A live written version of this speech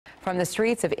From the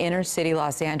streets of inner city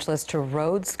Los Angeles to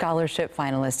Rhodes Scholarship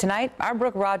finalists. Tonight, our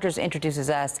Brooke Rogers introduces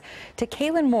us to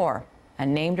Caylin Moore, a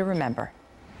name to remember.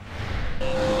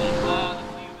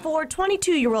 For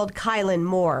 22-year-old Caylin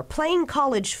Moore, playing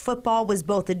college football was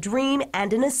both a dream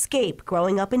and an escape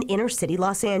growing up in inner city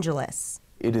Los Angeles.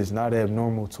 It is not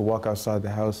abnormal to walk outside the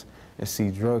house and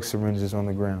see drug syringes on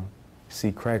the ground,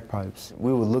 see crack pipes.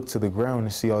 We would look to the ground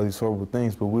and see all these horrible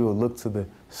things, but we would look to the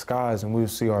skies and we would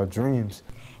see our dreams.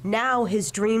 Now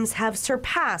his dreams have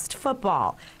surpassed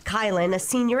football. Caylin, a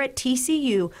senior at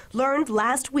TCU, learned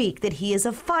last week that he is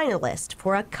a finalist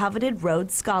for a coveted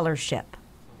Rhodes Scholarship.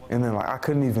 And then I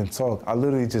couldn't even talk. I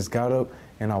literally just got up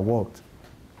and I walked.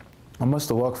 I must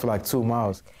have walked for like 2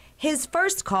 miles. His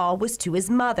first call was to his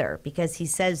mother because he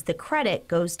says the credit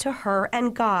goes to her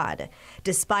and God.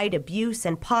 Despite abuse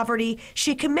and poverty,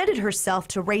 she committed herself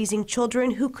to raising children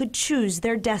who could choose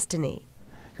their destiny.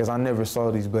 Because I never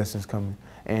saw these blessings coming.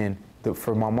 And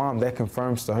for my mom, that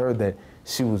confirms to her that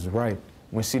she was right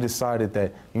when she decided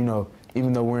that, you know,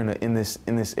 even though we're in this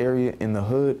area, in the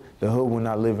hood will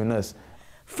not live in us.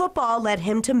 Football led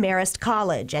him to Marist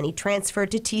College, and he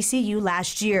transferred to TCU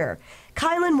last year.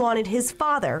 Caylin wanted his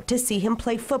father to see him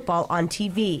play football on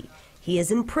TV. He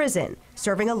is in prison,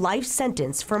 serving a life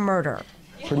sentence for murder.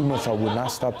 Pretty much I would not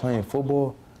stop playing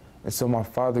football until my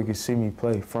father could see me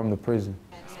play from the prison.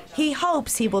 He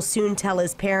hopes he will soon tell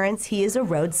his parents he is a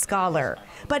Rhodes Scholar.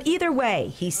 But either way,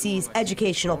 he sees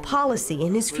educational policy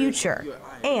in his future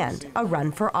and a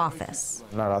run for office.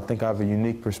 I think I have a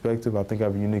unique perspective. I think I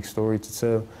have a unique story to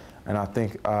tell. And I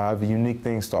think I have unique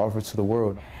things to offer to the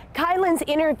world. Caylin's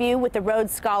interview with the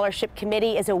Rhodes Scholarship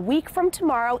Committee is a week from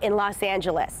tomorrow in Los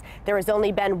Angeles. There has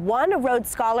only been one Rhodes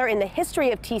Scholar in the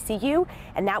history of TCU,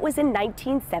 and that was in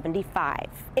 1975.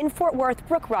 In Fort Worth,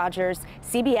 Brooke Rogers,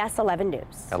 CBS 11 News.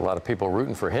 Got a lot of people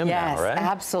rooting for him now, right? Yes,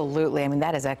 absolutely. I mean,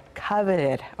 that is a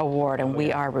coveted award, and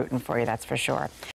we are rooting for you, that's for sure.